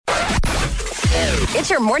It's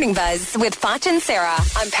your Morning Buzz with Foch and Sarah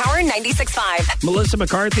on Power 96.5. Melissa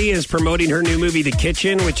McCarthy is promoting her new movie, The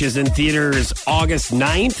Kitchen, which is in theaters August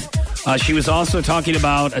 9th. She was also talking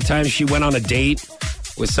about a time she went on a date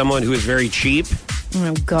with someone who is very cheap.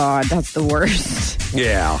 Oh, God, that's the worst.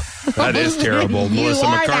 Yeah, that is terrible. Melissa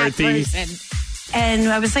McCarthy. And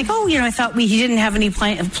I was like, I thought he didn't have any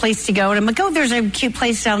place to go. And I'm like, there's a cute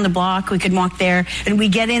place down the block. We could walk there. And we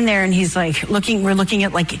get in there, and he's like, we're looking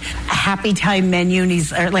at like a happy time menu, and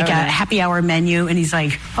he's a happy hour menu. And he's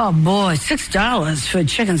like, oh boy, $6 for a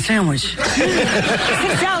chicken sandwich.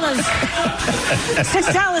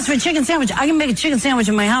 $6 for a chicken sandwich. I can make a chicken sandwich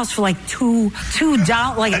in my house for like $2,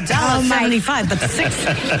 like $1.75, but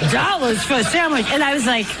 $6 for a sandwich. And I was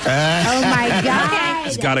like, oh my God.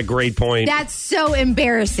 He's got a great point. That's so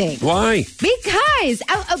embarrassing. Why?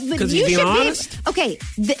 Because he's being honest?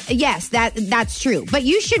 Yes, that's true. But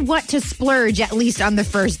you should want to splurge at least on the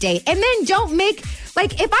first date. And then don't make,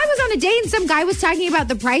 like, if I was on a date and some guy was talking about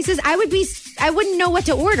the prices, I wouldn't know what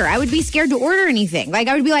to order. I would be scared to order anything. Like,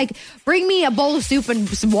 I would be like, bring me a bowl of soup and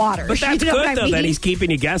some water. But that's good, though, that he's keeping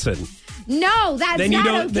you guessing. No, that's not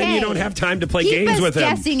okay. Then you don't have time to play games with him.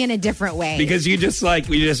 Guessing in a different way. Because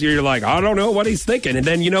you're like, I don't know what he's thinking. And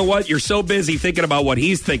then you know what? You're so busy thinking about what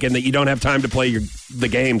he's thinking that you don't have time to play the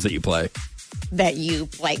games that you play.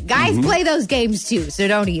 Guys play those games too, so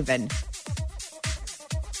don't even.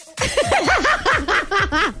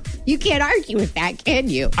 You can't argue with that, can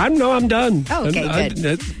you? I'm done. Oh, okay,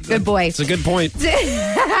 good. Good boy. It's a good point.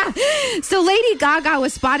 So Lady Gaga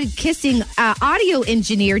was spotted kissing audio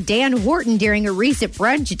engineer Dan Horton during a recent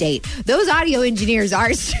brunch date. Those audio engineers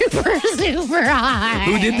are super hot.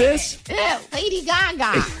 Who did this? Lady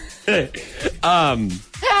Gaga.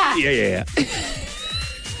 Yeah.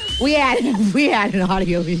 We had an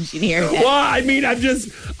audio engineer. Well, I mean, I'm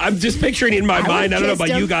just picturing in my mind. I don't know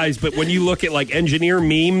about you guys, but when you look at like engineer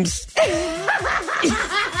memes,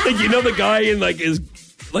 like, you know, the guy in like is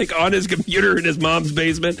like on his computer in his mom's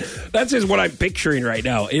basement. That's just what I'm picturing right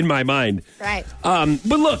now in my mind. Right. But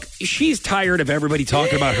look, she's tired of everybody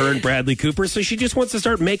talking about her and Bradley Cooper, so she just wants to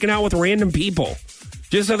start making out with random people.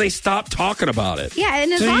 Just so they stop talking about it. Yeah,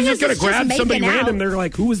 and as so long you're as just going to grab somebody random, they're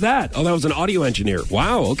like, who was that? Oh, that was an audio engineer.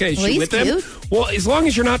 Wow, okay, she with him? Well, as long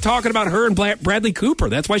as you're not talking about her and Bradley Cooper,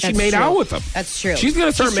 that's why she made out with him. That's true. She's going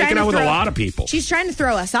to start making out with a lot of people. She's trying to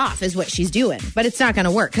throw us off is what she's doing, but it's not going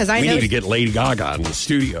to work. We need to get Lady Gaga in the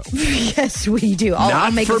studio. Yes, we do.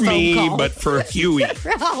 Not make for a phone me, call. but for Huey,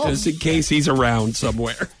 just in case he's around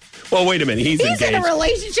somewhere. Well, wait a minute. He's engaged. In a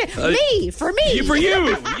relationship. For me. For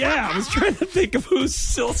you. Yeah, I was trying to think of who's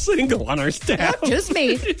still single on our staff. Just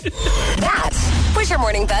me. That was your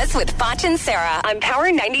Morning Buzz with Foch and Sarah on Power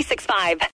 96.5.